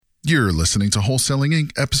You're listening to Wholesaling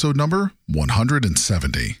Inc. episode number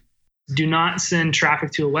 170. Do not send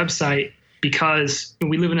traffic to a website because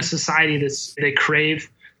we live in a society they crave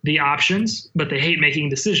the options, but they hate making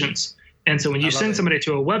decisions. And so when you send somebody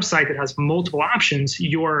to a website that has multiple options,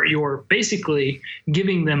 you're basically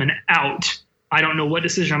giving them an out. I don't know what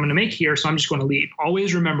decision I'm going to make here, so I'm just going to leave.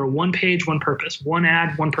 Always remember, one page, one purpose. One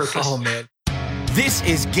ad, one purpose. Oh, man. This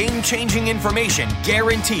is game-changing information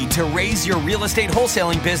guaranteed to raise your real estate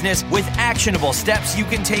wholesaling business with actionable steps you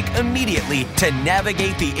can take immediately to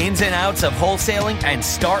navigate the ins and outs of wholesaling and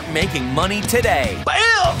start making money today.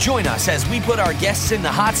 Bam! Join us as we put our guests in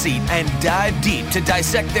the hot seat and dive deep to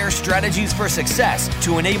dissect their strategies for success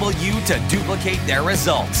to enable you to duplicate their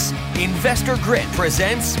results. Investor Grit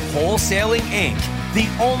presents Wholesaling Inc., the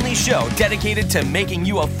only show dedicated to making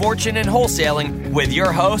you a fortune in wholesaling with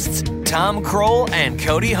your hosts, Tom Kroll and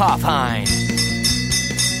Cody Hoffheim.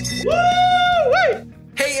 Woo-wee!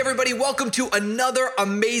 Hey everybody, welcome to another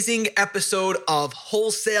amazing episode of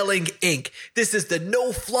Wholesaling Inc. This is the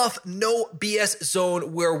no fluff, no BS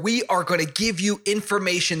zone where we are going to give you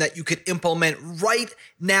information that you could implement right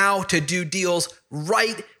now to do deals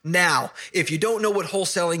right now. If you don't know what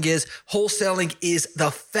wholesaling is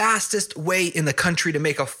the fastest way in the country to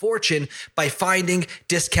make a fortune by finding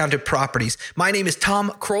discounted properties. My name is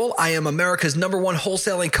Tom Kroll. I am America's #1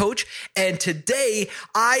 wholesaling coach. And today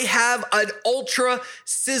I have an ultra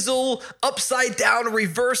sizzle, upside down,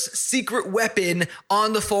 reverse secret weapon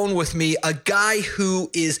on the phone with me. A guy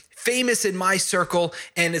who is famous in my circle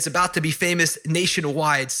and is about to be famous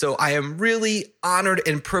nationwide. So I am really honored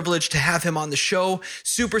and privileged to have him on the show.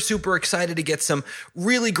 Super excited to get some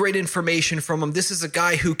really great information from him. This is a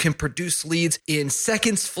guy who can produce leads in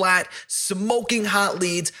seconds flat, smoking hot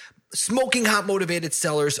leads, smoking hot motivated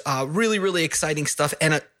sellers, really exciting stuff.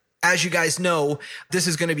 And as you guys know, this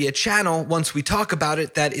is going to be a channel, once we talk about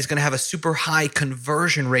it, that is going to have a super high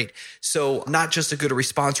conversion rate. So not just a good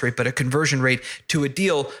response rate, but a conversion rate to a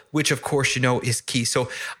deal, which of course, you know, is key.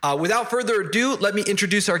 So without further ado, let me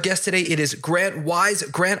introduce our guest today. It is Grant Wise.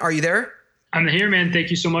 Grant, are you there? I'm here, man.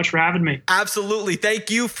 Thank you so much for having me. Absolutely.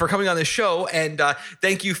 Thank you for coming on the show. And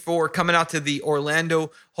thank you for coming out to the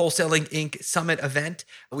Orlando Wholesaling Inc. Summit event.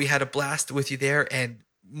 We had a blast with you there and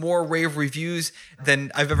more rave reviews than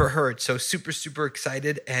I've ever heard. So super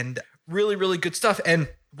excited and really good stuff. And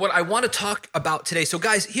what I want to talk about today. So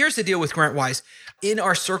guys, here's the deal with Grant Wise. In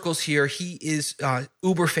our circles here, he is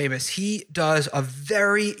uber famous. He does a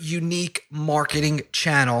very unique marketing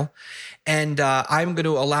channel. And I'm going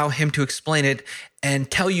to allow him to explain it and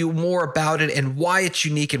tell you more about it and why it's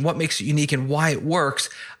unique and what makes it unique and why it works.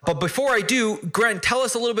 But before I do, Grant, tell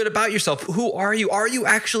us a little bit about yourself. Who are you?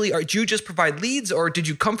 Do you just provide leads, or did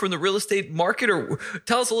you come from the real estate market? Or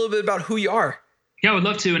tell us a little bit about who you are. Yeah, I would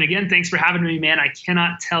love to. And again, thanks for having me, man. I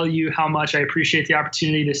cannot tell you how much I appreciate the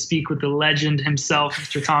opportunity to speak with the legend himself,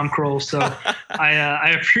 Mr. Tom Kroll. So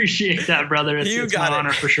I appreciate that, brother. It's an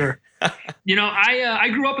honor for sure. You know, I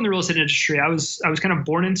grew up in the real estate industry. I was kind of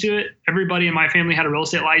born into it. Everybody in my family had a real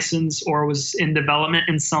estate license or was in development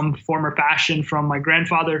in some form or fashion, from my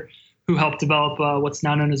grandfather, who helped develop what's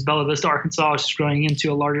now known as Bella Vista, Arkansas, which is growing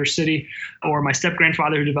into a larger city, or my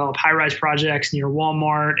step-grandfather, who developed high-rise projects near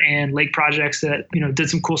Walmart and lake projects that, you know, did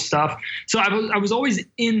some cool stuff. So I was always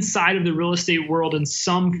inside of the real estate world in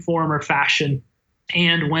some form or fashion.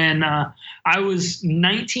 And when I was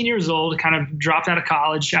 19 years old, kind of dropped out of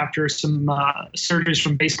college after some surgeries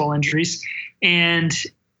from baseball injuries, and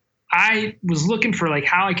I was looking for like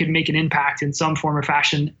how I could make an impact in some form or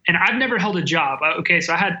fashion. And I've never held a job. Okay,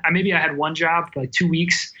 so I had one job for like 2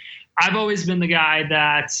 weeks. I've always been the guy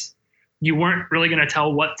that you weren't really going to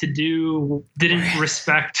tell what to do, didn't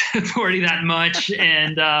respect authority that much,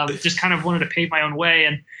 and just kind of wanted to pave my own way.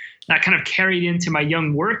 And that kind of carried into my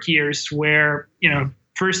young work years where, you know,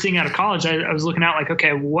 first thing out of college, I was looking out like,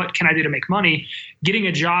 okay, what can I do to make money? Getting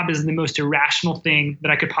a job is the most irrational thing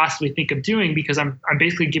that I could possibly think of doing, because I'm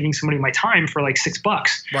basically giving somebody my time for like $6.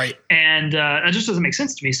 Right. And that just doesn't make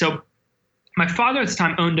sense to me. So my father at the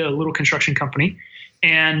time owned a little construction company,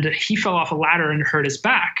 and he fell off a ladder and hurt his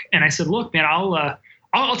back. And I said, look, man,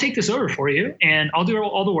 I'll take this over for you, and I'll do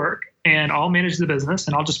all the work, and I'll manage the business,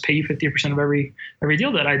 and I'll just pay you 50% of every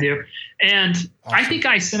deal that I do. And awesome. I think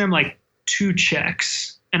I sent him like 2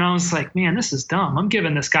 checks, and I was like, man, this is dumb. I'm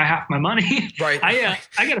giving this guy half my money. Right. I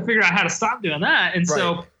got to figure out how to stop doing that. And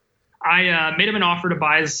so I made him an offer to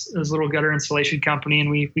buy his little gutter installation company, and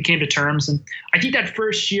we came to terms. And I think that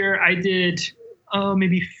first year I did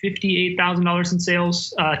maybe $58,000 in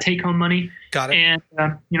sales, take home money. Got it. And,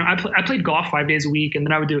 you know, I played golf 5 days a week, and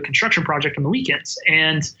then I would do a construction project on the weekends.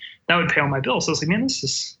 And that would pay all my bills. So I was like, man,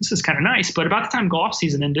 this is kind of nice. But about the time golf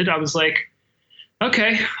season ended, I was like,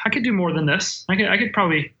 okay, I could do more than this. I could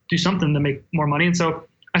probably do something to make more money. And so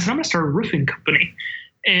I said, I'm going to start a roofing company.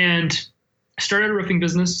 And I started a roofing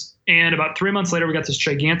business. And about 3 months later, we got this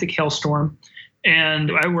gigantic hailstorm.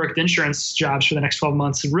 And I worked insurance jobs for the next 12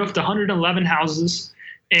 months, roofed 111 houses.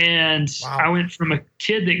 And wow. I went from a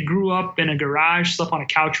kid that grew up in a garage, slept on a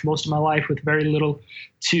couch most of my life with very little,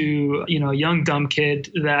 to, a young, dumb kid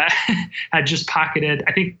that had just pocketed,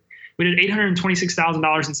 I think we did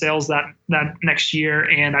 $826,000 in sales that next year.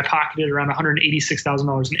 And I pocketed around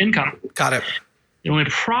 $186,000 in income. Got it. The only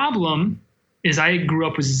problem is I grew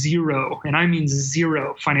up with zero, and I mean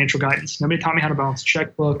zero financial guidance. Nobody taught me how to balance a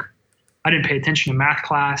checkbook. I didn't pay attention to math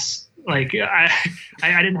class. Like I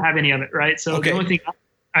didn't have any of it. Right. So The only thing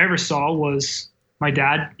I ever saw was my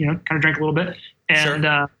dad, kind of drank a little bit, and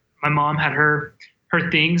my mom had her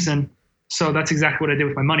things. And so that's exactly what I did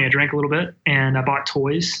with my money. I drank a little bit and I bought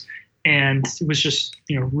toys, and it was just,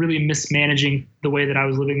 really mismanaging the way that I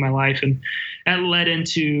was living my life. And that led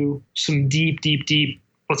into some deep,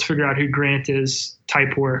 let's figure out who Grant is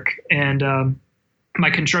type work. And my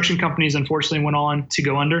construction companies unfortunately went on to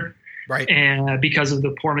go under. Right. And because of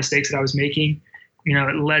the poor mistakes that I was making,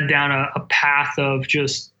 it led down a path of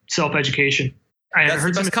just self-education. I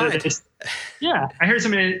heard somebody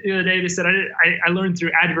the other day that said, I learned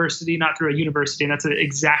through adversity, not through a university. And that's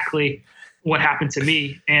exactly what happened to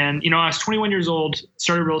me. And, I was 21 years old,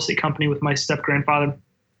 started a real estate company with my step-grandfather.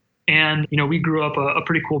 And, we grew up a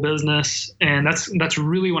pretty cool business. And that's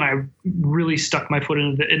really when I really stuck my foot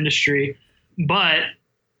into the industry. But a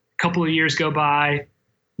couple of years go by,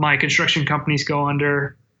 my construction companies go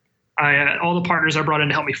under. All the partners I brought in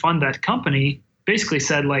to help me fund that company basically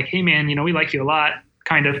said like, hey man, we like you a lot,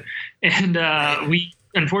 kind of. And we,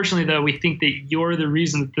 unfortunately though, we think that you're the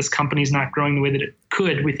reason that this company is not growing the way that it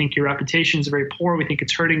could. We think your reputation is very poor. We think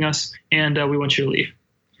it's hurting us, and we want you to leave.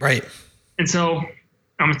 Right. And so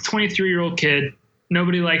I'm a 23-year-old kid.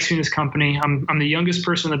 Nobody likes me in this company. I'm the youngest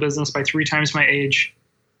person in the business by 3 times my age.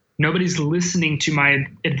 Nobody's listening to my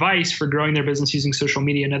advice for growing their business using social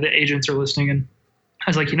media. None of the agents are listening. And I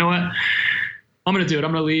was like, you know what? I'm going to do it.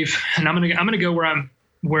 I'm going to leave, and I'm going to go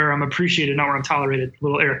where I'm appreciated, not where I'm tolerated.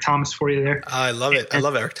 Little Eric Thomas for you there. I love it. I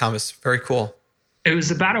love Eric Thomas. Very cool. It was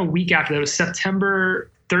about a week after that. It was September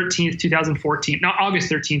 13th, 2014. No,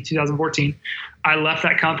 August 13th, 2014. I left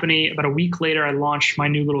that company. About a week later, I launched my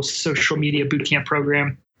new little social media bootcamp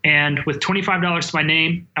program. And with $25 to my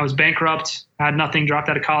name, I was bankrupt. I had nothing, dropped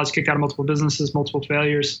out of college, kicked out of multiple businesses, multiple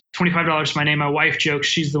failures. $25 to my name. My wife jokes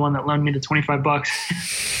she's the one that loaned me the $25.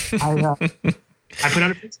 I put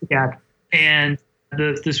out a Facebook ad, and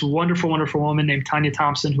this wonderful, wonderful woman named Tanya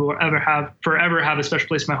Thompson, who will forever have a special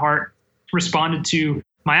place in my heart, responded to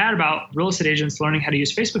my ad about real estate agents learning how to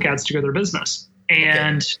use Facebook ads to grow their business.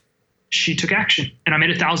 And she took action, and I made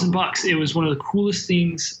 $1,000. It was one of the coolest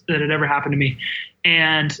things that had ever happened to me.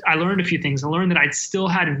 And I learned a few things. I learned that I'd still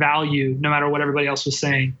had value no matter what everybody else was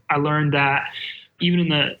saying. I learned that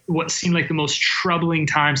even in what seemed like the most troubling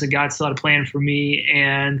times, that God still had a plan for me,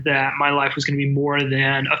 and that my life was going to be more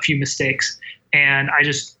than a few mistakes. And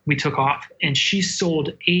we took off, and she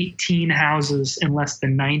sold 18 houses in less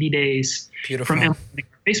than 90 days. Beautiful. From implementing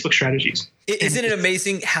our Facebook strategies. Isn't it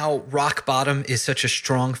amazing how rock bottom is such a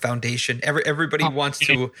strong foundation? Everybody wants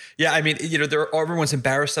to, everyone's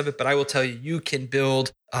embarrassed of it, but I will tell you, you can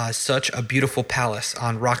build such a beautiful palace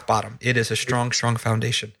on rock bottom. It is a strong, strong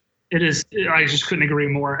foundation. It is. I just couldn't agree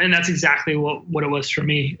more. And that's exactly what it was for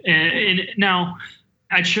me. And now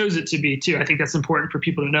I chose it to be too. I think that's important for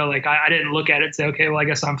people to know. Like I didn't look at it and say, okay, well, I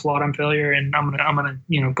guess I'm flawed, I'm failure, and I'm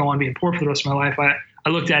gonna go on being poor for the rest of my life. I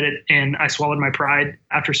looked at it and I swallowed my pride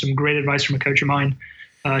after some great advice from a coach of mine,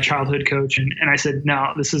 a childhood coach. And I said,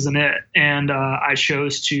 no, this isn't it. And I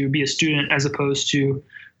chose to be a student as opposed to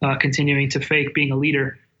continuing to fake being a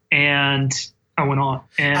leader. And I went on.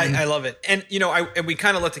 And I love it. And, we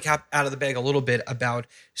kind of let the cat out of the bag a little bit about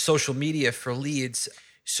social media for leads.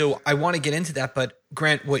 So I want to get into that. But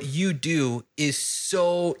Grant, what you do is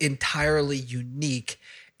so entirely unique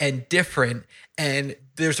and different. And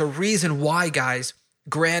there's a reason why, guys,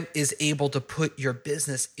 Grant is able to put your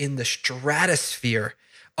business in the stratosphere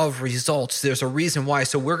of results. There's a reason why.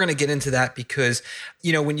 So we're going to get into that because,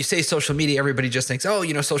 when you say social media, everybody just thinks,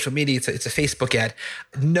 social media, it's a Facebook ad.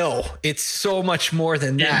 No, it's so much more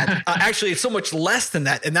than that. Actually, it's so much less than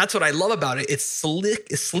that. And that's what I love about it. It's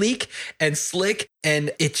sleek and slick,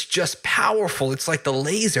 and it's just powerful. It's like the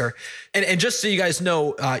laser. And just so you guys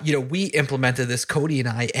know, we implemented this, Cody and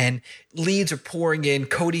I, and leads are pouring in.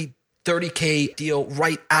 Cody $30K deal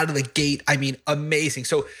right out of the gate. I mean, amazing.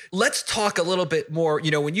 So let's talk a little bit more.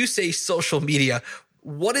 When you say social media,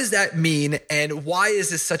 what does that mean? And why is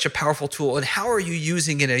this such a powerful tool? And how are you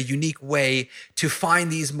using it in a unique way to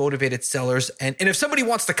find these motivated sellers? And if somebody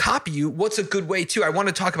wants to copy you, what's a good way to? I want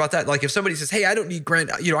to talk about that. Like if somebody says, hey, I don't need Grant,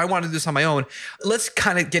 I want to do this on my own. Let's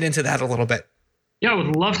kind of get into that a little bit. Yeah,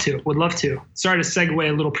 would love to. Sorry to segue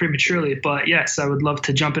a little prematurely, but yes, I would love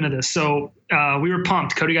to jump into this. So we were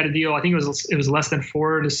pumped. Cody got a deal. I think it was less than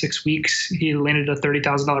 4 to 6 weeks. He landed a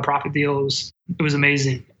 $30,000 profit deal. It was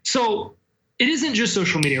amazing. So it isn't just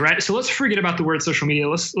social media, right? So let's forget about the word social media.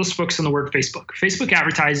 Let's focus on the word Facebook. Facebook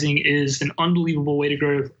advertising is an unbelievable way to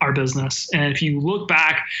grow our business. And if you look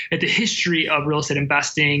back at the history of real estate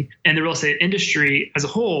investing and the real estate industry as a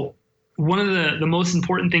whole, one of the most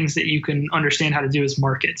important things that you can understand how to do is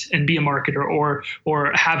market and be a marketer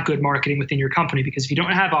or have good marketing within your company. Because if you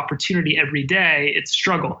don't have opportunity every day, it's a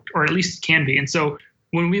struggle, or at least it can be. And so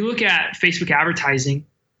when we look at Facebook advertising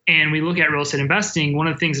and we look at real estate investing, one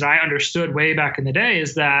of the things that I understood way back in the day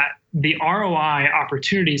is that the ROI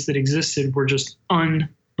opportunities that existed were just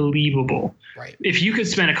unbelievable. Right. If you could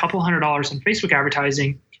spend a couple $100s in Facebook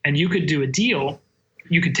advertising and you could do a deal,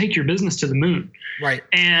 you could take your business to the moon. Right.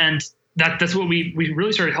 And that's what we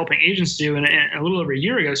really started helping agents do. And a little over a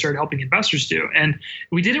year ago, started helping investors do. And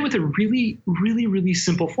we did it with a really, really, really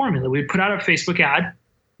simple formula. We put out a Facebook ad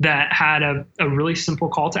that had a really simple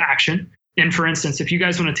call to action. And for instance, if you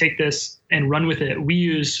guys want to take this and run with it, we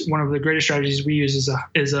use one of the greatest strategies we use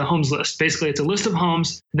is a homes list. Basically, it's a list of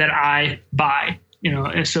homes that I buy.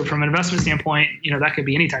 And so from an investment standpoint, that could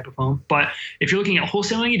be any type of home. But if you're looking at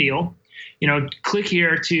wholesaling a deal, click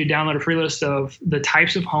here to download a free list of the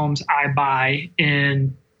types of homes I buy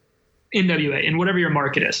in NWA, in whatever your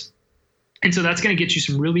market is. And so that's going to get you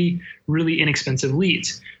some really, really inexpensive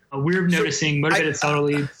leads. We're noticing motivated seller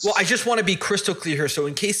leads. Well, I just want to be crystal clear here. So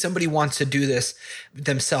in case somebody wants to do this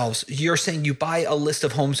themselves, you're saying you buy a list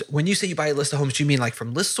of homes. When you say you buy a list of homes, do you mean like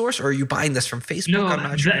from List Source, or are you buying this from Facebook? No, I'm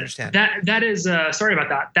not sure I understand. That is, sorry about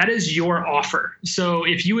that. That is your offer. So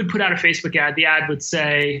if you would put out a Facebook ad, the ad would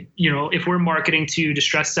say, if we're marketing to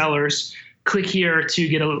distressed sellers, click here to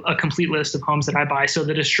get a complete list of homes that I buy. So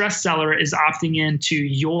the distressed seller is opting into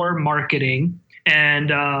your marketing. And,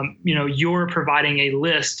 you're providing a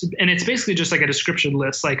list, and it's basically just like a description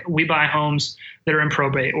list. Like, we buy homes that are in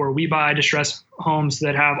probate, or we buy distressed homes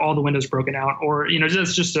that have all the windows broken out, or,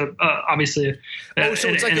 that's just obviously. So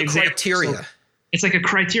it's like a criteria. So it's like a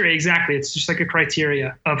criteria. Exactly. It's just like a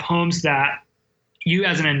criteria of homes that you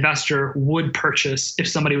as an investor would purchase if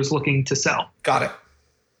somebody was looking to sell. Got it.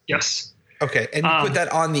 Yes. Okay. And you put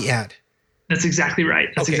that on the ad. That's exactly right.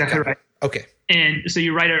 That's exactly right. Okay. And so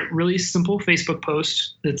you write a really simple Facebook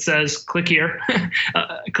post that says, click here,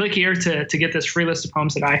 click here to get this free list of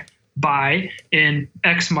homes that I buy in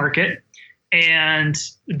X market. And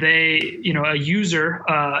they, a user,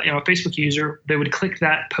 a Facebook user, they would click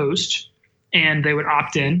that post and they would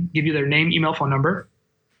opt in, give you their name, email, phone number.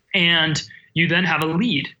 And you then have a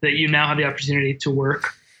lead that you now have the opportunity to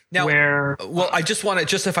work. Now, I just want to,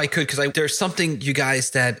 just if I could, because there's something, you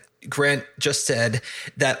guys, that Grant just said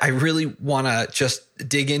that I really want to just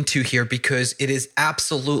dig into here, because it is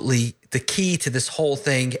absolutely the key to this whole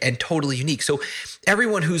thing and totally unique. So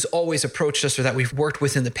everyone who's always approached us or that we've worked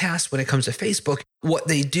with in the past when it comes to Facebook, what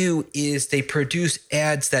they do is they produce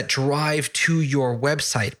ads that drive to your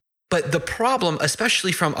website. But the problem,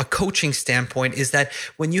 especially from a coaching standpoint, is that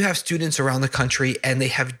when you have students around the country and they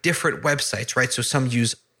have different websites, right? So some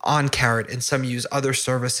use OnCarrot and some use other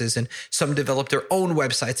services, and some develop their own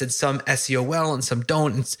websites, and some SEO well and some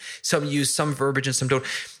don't, and some use some verbiage and some don't.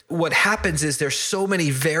 What happens is there's so many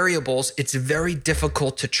variables, it's very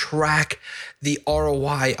difficult to track the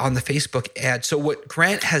ROI on the Facebook ad. So what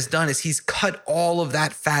Grant has done is he's cut all of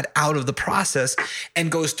that fat out of the process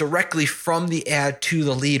and goes directly from the ad to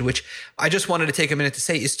the lead, which I just wanted to take a minute to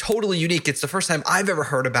say is totally unique. It's the first time I've ever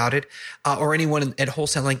heard about it, or anyone at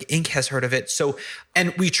Wholesaling Inc. has heard of it. So,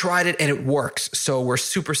 and we tried it and it works. So we're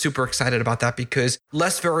super, super excited about that, because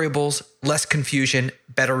less variables, less confusion,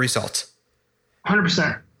 better results.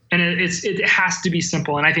 100%. And it has to be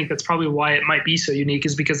simple. And I think that's probably why it might be so unique,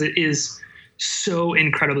 is because it is so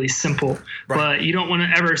incredibly simple. Right. But you don't want to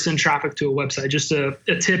ever send traffic to a website. Just a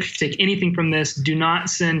tip, take anything from this, do not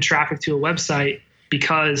send traffic to a website,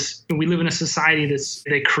 because we live in a society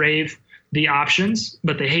they crave the options,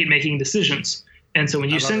 but they hate making decisions. And so when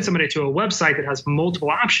you send somebody to a website that has multiple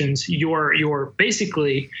options, you're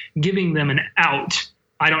basically giving them an out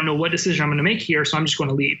I don't know what decision I'm going to make here, so I'm just going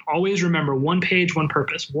to leave. Always remember, one page, one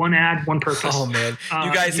purpose, one ad, one purpose. Oh, man.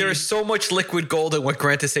 You guys, there is so much liquid gold in what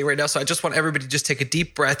Grant is saying right now. So I just want everybody to just take a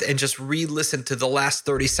deep breath and just re-listen to the last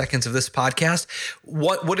 30 seconds of this podcast.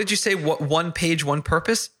 What did you say? What, one page, one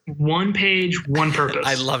purpose? One page, one purpose.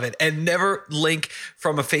 I love it. And never link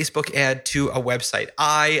from a Facebook ad to a website.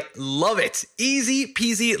 I love it. Easy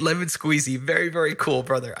peasy, lemon squeezy. Very, very cool,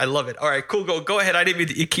 brother. I love it. All right, cool. Go ahead. I didn't mean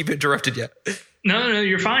to keep interrupted yet. No,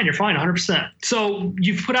 you're fine. You're fine. 100%. So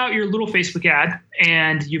you've put out your little Facebook ad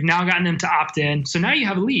and you've now gotten them to opt in. So now you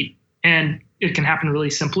have a lead, and it can happen really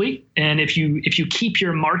simply. And if you keep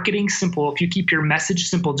your marketing simple, if you keep your message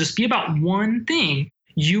simple, just be about one thing,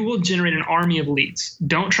 you will generate an army of leads.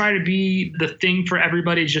 Don't try to be the thing for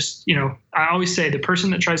everybody. Just, I always say the person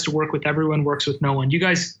that tries to work with everyone works with no one. You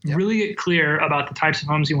guys really get clear about the types of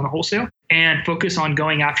homes you want to wholesale and focus on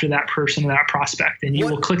going after that person or that prospect. And you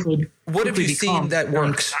will quickly What have you seen that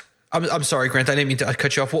works? I'm sorry, Grant, I didn't mean to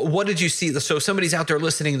cut you off. What did you see? So somebody's out there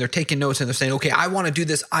listening, they're taking notes and they're saying, okay, I want to do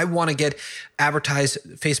this. I want to get advertised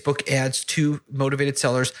Facebook ads to motivated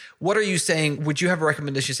sellers. What are you saying? Would you have a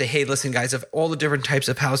recommendation? Say, hey, listen, guys, of all the different types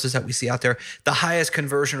of houses that we see out there, the highest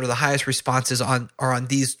conversion or the highest responses are on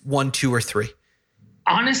these 1, 2, or 3?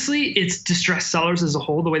 Honestly, it's distressed sellers as a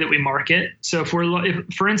whole, the way that we market. So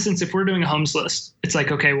for instance, if we're doing a homes list, it's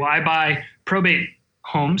like, okay, well, I buy probate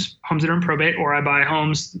homes that are in probate, or I buy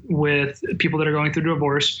homes with people that are going through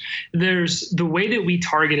divorce. The way that we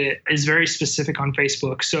target it is very specific on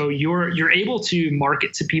Facebook. So you're able to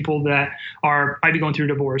market to people that might be going through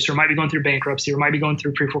divorce, or might be going through bankruptcy, or might be going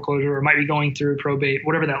through pre-foreclosure, or might be going through probate,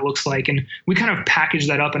 whatever that looks like. And we kind of package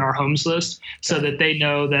that up in our homes list so that they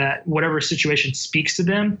know that whatever situation speaks to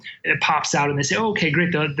them, it pops out and they say, oh, okay,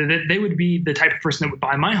 great. They would be the type of person that would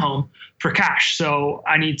buy my home for cash. So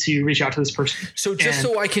I need to reach out to this person. So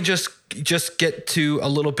so I can just get to a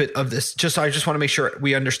little bit of this. I just want to make sure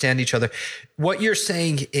we understand each other. What you're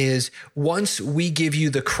saying is, once we give you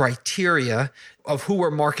the criteria of who we're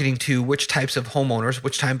marketing to, which types of homeowners,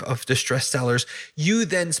 which type of distressed sellers, you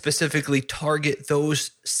then specifically target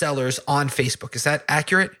those sellers on Facebook. Is that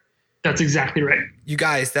accurate? That's exactly right. You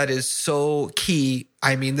guys, that is so key.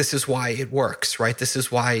 I mean, this is why it works, right? This is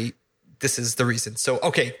the reason. So,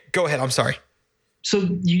 okay, go ahead. I'm sorry. So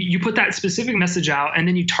you put that specific message out and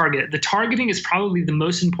then you target. The targeting is probably the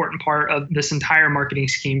most important part of this entire marketing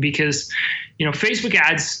scheme, because, Facebook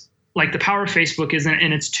ads, like the power of Facebook isn't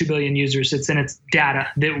in its 2 billion users. It's in its data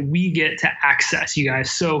that we get to access, you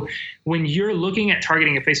guys. So when you're looking at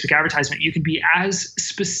targeting a Facebook advertisement, you can be as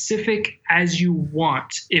specific as you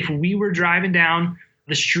want. If we were driving down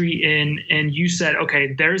the street and you said,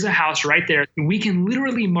 okay, there's a house right there, we can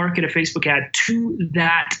literally market a Facebook ad to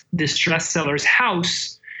that distressed seller's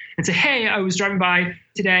house and say, hey, I was driving by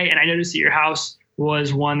today and I noticed that your house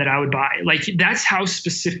was one that I would buy. Like, that's how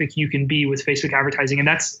specific you can be with Facebook advertising. And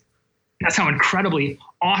that's how incredibly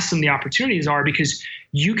awesome the opportunities are, because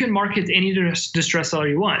you can market to any distressed seller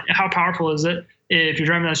you want. How powerful is it? If you're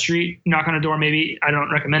driving down the street, knock on a door, maybe I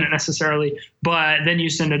don't recommend it necessarily, but then you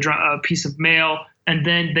send a piece of mail and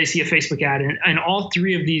then they see a Facebook ad. And all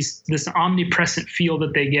three of these, this omnipresent feel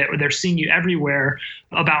that they get, where they're seeing you everywhere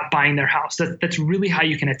about buying their house. That's really how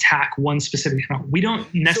you can attack one specific home. We don't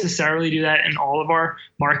necessarily do that in all of our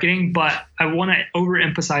marketing, but I want to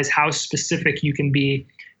overemphasize how specific you can be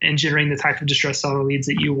in generating the type of distressed seller leads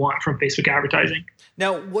that you want from Facebook advertising.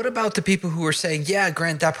 Now, what about the people who are saying, yeah,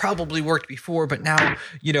 Grant, that probably worked before, but now,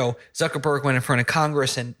 Zuckerberg went in front of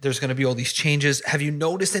Congress and there's going to be all these changes. Have you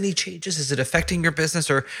noticed any changes? Is it affecting your business,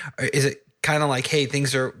 or is it kind of like, hey,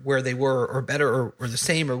 things are where they were or better or the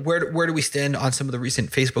same, or where do we stand on some of the recent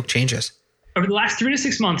Facebook changes? Over the last 3 to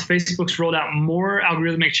 6 months, Facebook's rolled out more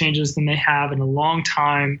algorithmic changes than they have in a long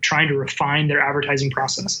time, trying to refine their advertising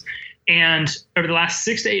process. And over the last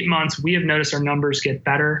 6 to 8 months, we have noticed our numbers get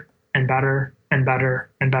better and better and better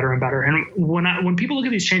and better and better. And when people look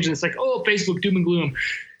at these changes, it's like, oh, Facebook, doom and gloom.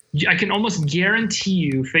 I can almost guarantee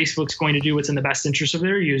you Facebook's going to do what's in the best interest of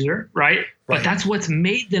their user, right? But that's what's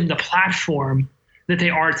made them the platform that they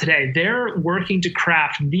are today. They're working to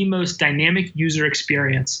craft the most dynamic user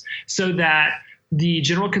experience so that the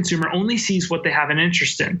general consumer only sees what they have an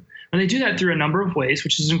interest in. And they do that through a number of ways,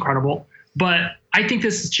 which is incredible. But I think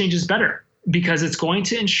this change is better, because it's going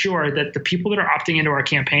to ensure that the people that are opting into our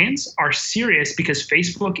campaigns are serious, because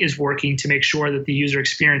Facebook is working to make sure that the user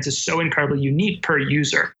experience is so incredibly unique per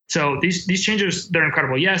user. So these changes, they're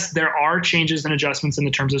incredible. Yes, there are changes and adjustments in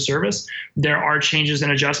the terms of service. There are changes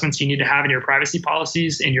and adjustments you need to have in your privacy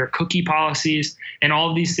policies, in your cookie policies, and all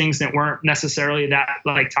of these things that weren't necessarily that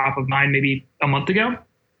top of mind maybe a month ago.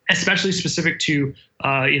 especially specific to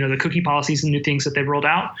the cookie policies and new things that they've rolled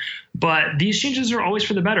out. But these changes are always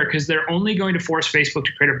for the better because they're only going to force Facebook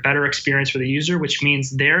to create a better experience for the user, which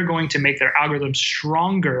means they're going to make their algorithm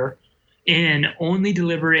stronger in only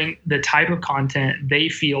delivering the type of content they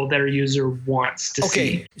feel their user wants to see.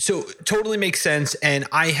 Okay, so totally makes sense. And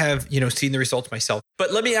I have, seen the results myself.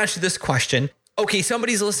 But let me ask you this question. Okay,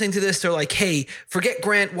 somebody's listening to this. They're like, hey, forget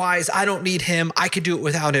Grant Wise. I don't need him. I could do it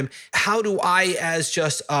without him. How do I, as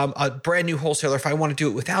just a brand new wholesaler, if I want to do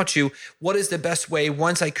it without you, what is the best way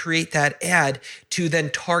once I create that ad to then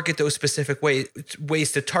target those specific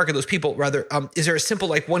ways to target those people? Rather, is there a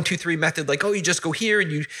simple 1, 2, 3 method? Like, oh, you just go here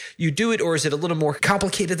and you do it? Or is it a little more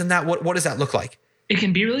complicated than that? What does that look like? It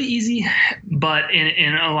can be really easy, but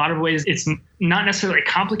in a lot of ways, it's not necessarily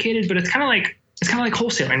complicated, but it's kind of like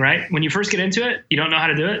wholesaling, right? When you first get into it, you don't know how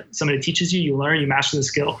to do it. Somebody teaches you, you learn, you master the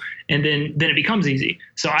skill, and then it becomes easy.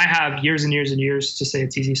 So I have years and years and years to say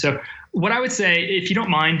it's easy. So what I would say, if you don't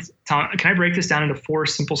mind, Tom, can I break this down into 4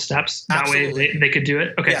 simple steps? That Absolutely. way they could do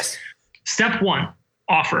it. Okay. Yes. Step 1,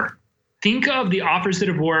 offer. Think of the offers that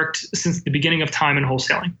have worked since the beginning of time in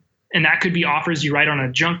wholesaling. And that could be offers you write on a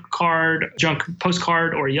junk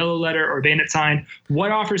postcard or a yellow letter or a bandit sign.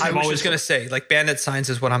 What offers have always... I was just going to say, bandit signs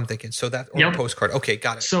is what I'm thinking. So that, or a postcard. Okay,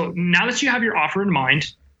 got it. So now that you have your offer in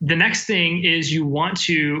mind, the next thing is you want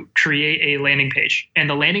to create a landing page. And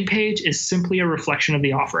the landing page is simply a reflection of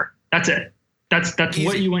the offer. That's it. That's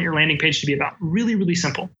what you want your landing page to be about. Really, really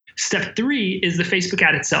simple. Step 3 is the Facebook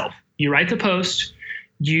ad itself. You write the post.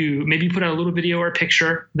 You maybe put out a little video or a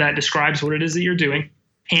picture that describes what it is that you're doing.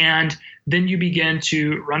 And then you begin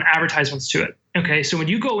to run advertisements to it. Okay, so when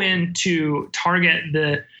you go in to target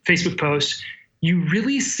the Facebook post, you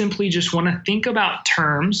really simply just want to think about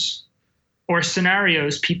terms or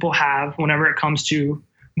scenarios people have whenever it comes to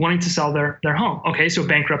wanting to sell their home. Okay, so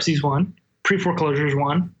bankruptcy is one, pre-foreclosure is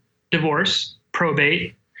one, divorce,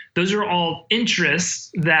 probate. Those are all interests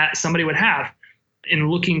that somebody would have in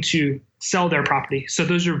looking to sell their property. So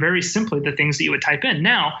those are very simply the things that you would type in.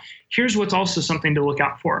 Now, here's what's also something to look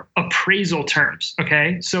out for: appraisal terms.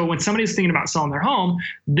 Okay. So when somebody's thinking about selling their home,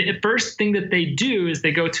 the first thing that they do is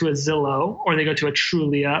they go to a Zillow or they go to a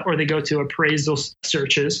Trulia or they go to appraisal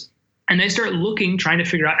searches and they start looking, trying to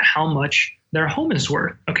figure out how much their home is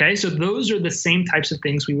worth. Okay. So those are the same types of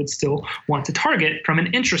things we would still want to target from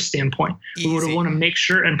an interest standpoint. Easy. We would want to make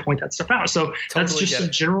sure and point that stuff out. So that's just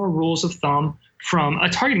some general rules of thumb from a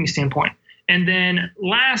targeting standpoint. And then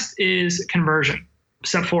last is conversion.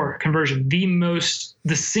 Step 4, conversion,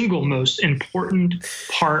 the single most important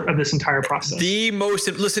part of this entire process.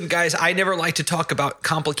 Listen, guys, I never like to talk about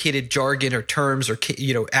complicated jargon or terms or,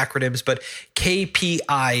 acronyms, but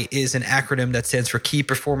KPI is an acronym that stands for Key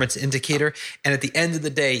Performance Indicator. And at the end of the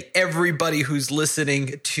day, everybody who's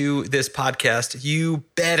listening to this podcast, you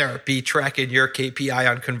better be tracking your KPI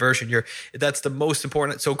on conversion. That's the most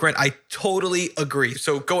important. So Grant, I totally agree.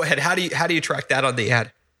 So go ahead. How do you track that on the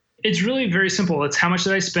ad? It's really very simple. It's how much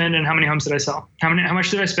did I spend and how many homes did I sell? How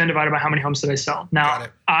much did I spend divided by how many homes did I sell? Now,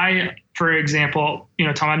 for example,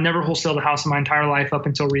 Tom, I've never wholesaled a house in my entire life up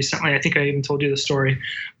until recently. I think I even told you the story.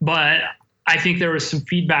 But I think there was some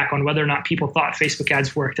feedback on whether or not people thought Facebook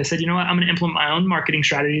ads worked. I said, you know what? I'm going to implement my own marketing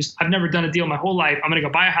strategies. I've never done a deal my whole life. I'm going to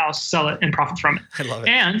go buy a house, sell it, and profit from it. I love it.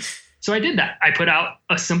 And so I did that. I put out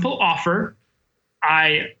a simple offer.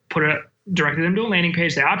 I directed them to a landing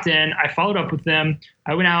page. They opt in. I followed up with them.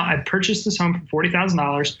 I went out. I purchased this home for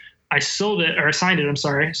 $40,000. I signed it. I'm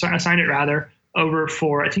sorry. So I signed it over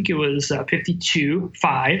for, I think it was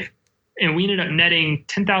 $52,500. And we ended up netting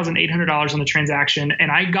 $10,800 on the transaction.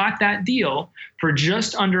 And I got that deal for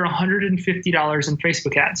just under $150 in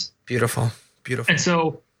Facebook ads. Beautiful. Beautiful. And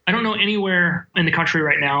so I don't know anywhere in the country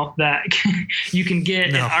right now that you can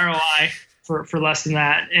get an ROI for less than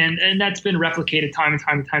that. And that's been replicated time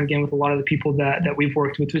and time again with a lot of the people that we've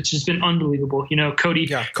worked with, which has been unbelievable. Cody's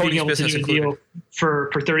being able to do a deal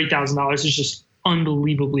for $30,000 is just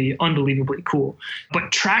unbelievably cool.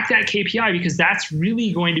 But track that KPI because that's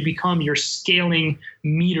really going to become your scaling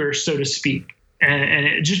meter, so to speak. And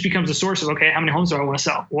it just becomes a source of, okay, how many homes do I want to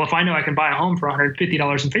sell? Well, if I know I can buy a home for $150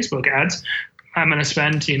 in Facebook ads, I'm going to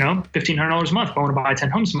spend, $1,500 a month. I want to buy 10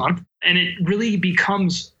 homes a month. And it really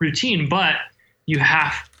becomes routine, but you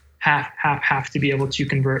have to be able to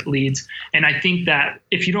convert leads. And I think that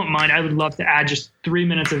if you don't mind, I would love to add just 3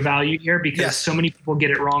 minutes of value here because so many people get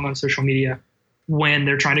it wrong on social media when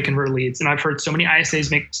they're trying to convert leads. And I've heard so many ISAs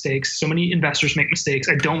make mistakes, so many investors make mistakes.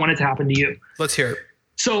 I don't want it to happen to you. Let's hear it.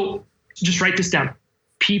 So just write this down.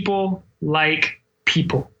 People like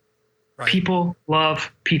people. Right. People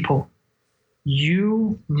love people.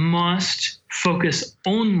 You must focus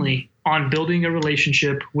only on building a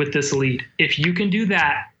relationship with this lead. If you can do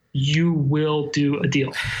that, you will do a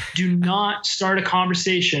deal. Do not start a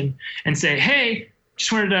conversation and say, hey,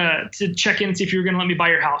 just wanted to check in and see if you were going to let me buy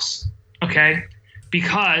your house. Okay.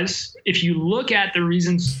 Because if you look at the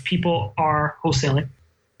reasons people are wholesaling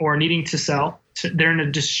or needing to sell, they're in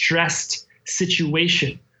a distressed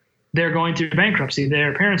situation. They're going through bankruptcy.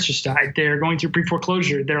 Their parents just died. They're going through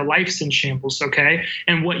pre-foreclosure. Their life's in shambles. Okay.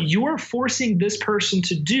 And what you're forcing this person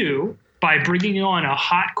to do by bringing on a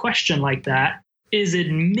hot question like that is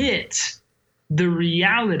admit the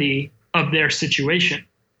reality of their situation.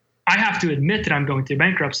 I have to admit that I'm going through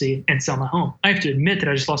bankruptcy and sell my home. I have to admit that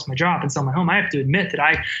I just lost my job and sell my home. I have to admit that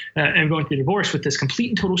I am going through divorce with this complete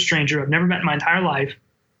and total stranger I've never met in my entire life,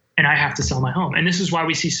 and I have to sell my home. And this is why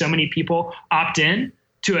we see so many people opt in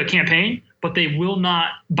to a campaign, but they will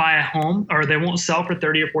not buy a home, or they won't sell for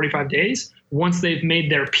 30 or 45 days once they've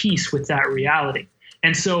made their peace with that reality.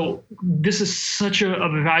 And so this is such a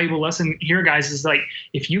valuable lesson here, guys, is like,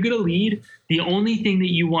 if you get a lead, the only thing that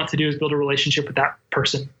you want to do is build a relationship with that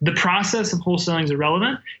person. The process of wholesaling is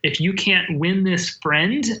irrelevant if you can't win this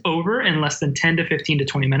friend over in less than 10 to 15 to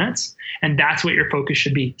 20 minutes. And that's what your focus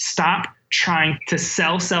should be. Stop trying to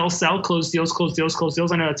sell, close deals.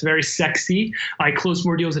 I know that's very sexy. I close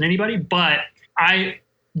more deals than anybody, but I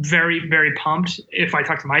very, very pumped if I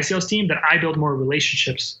talk to my sales team that I build more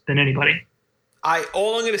relationships than anybody.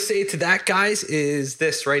 All I'm going to say to that, guys, is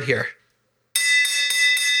this right here.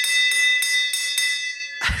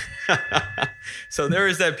 So there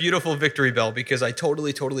is that beautiful victory bell, because I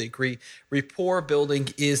totally agree. Rapport building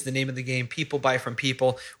is the name of the game. People buy from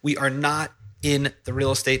people. We are not in the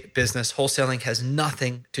real estate business. Wholesaling has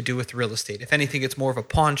nothing to do with real estate. If anything, it's more of a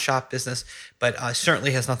pawn shop business, but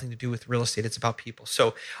certainly has nothing to do with real estate. It's about people.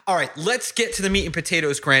 So, all right, let's get to the meat and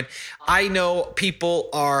potatoes, Grant. I know people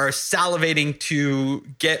are salivating to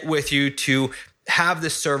get with you, to have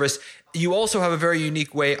this service. You also have a very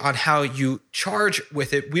unique way on how you charge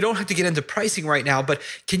with it. We don't have to get into pricing right now, but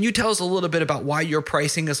can you tell us a little bit about why your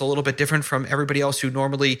pricing is a little bit different from everybody else who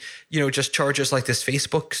normally, just charges like this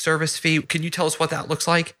Facebook service fee? Can you tell us what that looks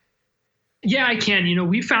like? Yeah, I can.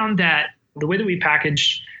 We found that the way that we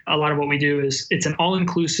package a lot of what we do is it's an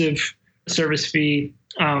all-inclusive service fee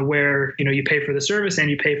where, you pay for the service and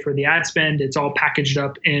you pay for the ad spend. It's all packaged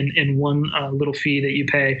up in one little fee that you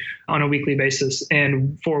pay on a weekly basis.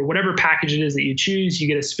 And for whatever package it is that you choose, you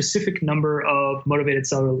get a specific number of motivated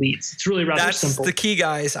seller leads. It's really rather simple. That's the key,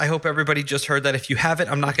 guys. I hope everybody just heard that. If you haven't,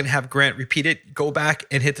 I'm not going to have Grant repeat it. Go back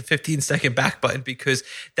and hit the 15-second back button, because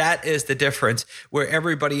that is the difference, where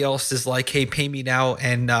everybody else is like, hey, pay me now,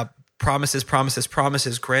 and promises. Grants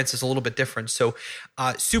is a little bit different. So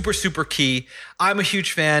super key. I'm a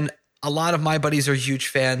huge fan. A lot of my buddies are huge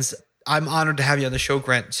fans. I'm honored to have you on the show,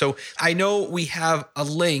 Grant. So I know we have a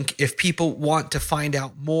link if people want to find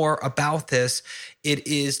out more about this. It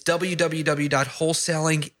is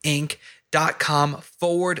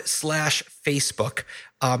www.wholesalinginc.com/Facebook.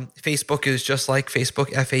 Facebook is just like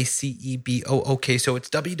Facebook, FACEBOOK. So it's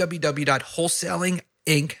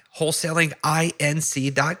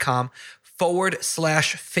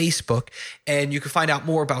www.wholesalinginc.com/Facebook. And you can find out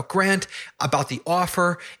more about Grant, about the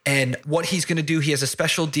offer, and what he's going to do. He has a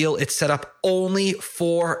special deal. It's set up only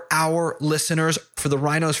for our listeners, for the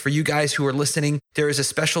rhinos, for you guys who are listening. There is a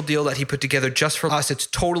special deal that he put together just for us. It's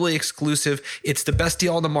totally exclusive. It's the best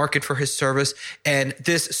deal on the market for his service. And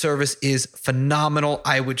this service is phenomenal.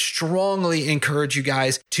 I would strongly encourage you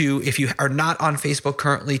guys to, if you are not on Facebook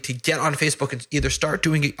currently, to get on Facebook and either start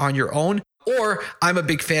doing it on your own, or I'm a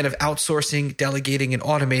big fan of outsourcing, delegating, and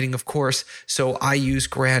automating, of course. So I use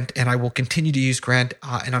Grant, and I will continue to use Grant,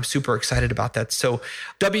 and I'm super excited about that. So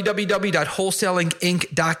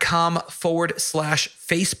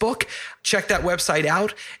www.wholesalinginc.com/Facebook. Check that website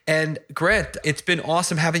out. And Grant, it's been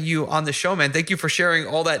awesome having you on the show, man. Thank you for sharing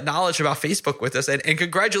all that knowledge about Facebook with us. And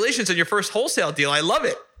congratulations on your first wholesale deal. I love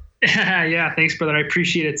it. Yeah, thanks, brother. I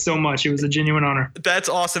appreciate it so much. It was a genuine honor. That's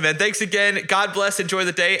awesome, man. Thanks again. God bless. Enjoy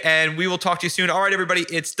the day, and we will talk to you soon. All right, everybody.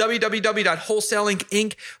 It's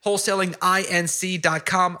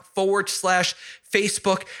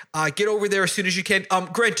www.wholesalinginc.com/Facebook. Get over there as soon as you can.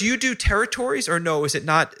 Grant, do you do territories, or no? Is it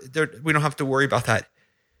not there? We don't have to worry about that.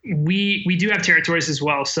 We do have territories as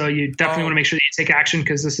well. So you definitely want to make sure that you take action,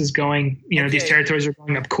 because this is going, these territories are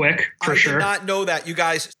going up quick for sure. I did not know that, you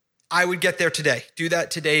guys. I would get there today. Do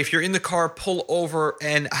that today. If you're in the car, pull over.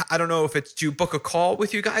 And I don't know if it's, do you book a call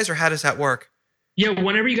with you guys, or how does that work? Yeah,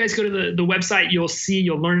 whenever you guys go to the website,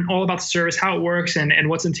 you'll learn all about the service, how it works, and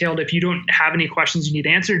what's entailed. If you don't have any questions you need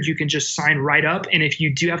answered, you can just sign right up. And if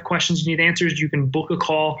you do have questions you need answered, you can book a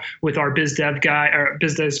call with our biz dev guy or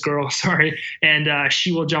biz dev girl, and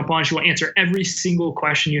she will jump on. She will answer every single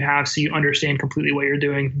question you have so you understand completely what you're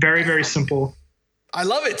doing. Very, very simple. I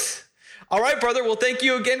love it. All right, brother. Well, thank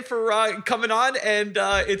you again for coming on, and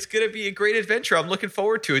it's going to be a great adventure. I'm looking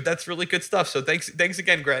forward to it. That's really good stuff. So thanks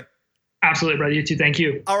again, Grant. Absolutely, brother. You too. Thank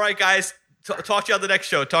you. All right, guys. Talk to you on the next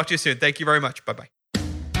show. Talk to you soon. Thank you very much. Bye-bye.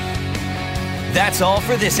 That's all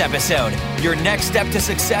for this episode. Your next step to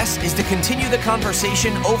success is to continue the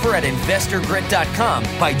conversation over at investorgrit.com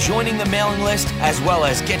by joining the mailing list, as well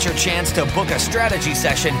as get your chance to book a strategy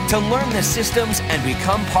session to learn the systems and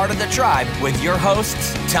become part of the tribe with your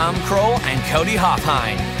hosts, Tom Kroll and Cody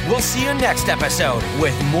Hoffheim. We'll see you next episode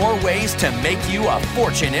with more ways to make you a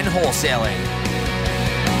fortune in wholesaling.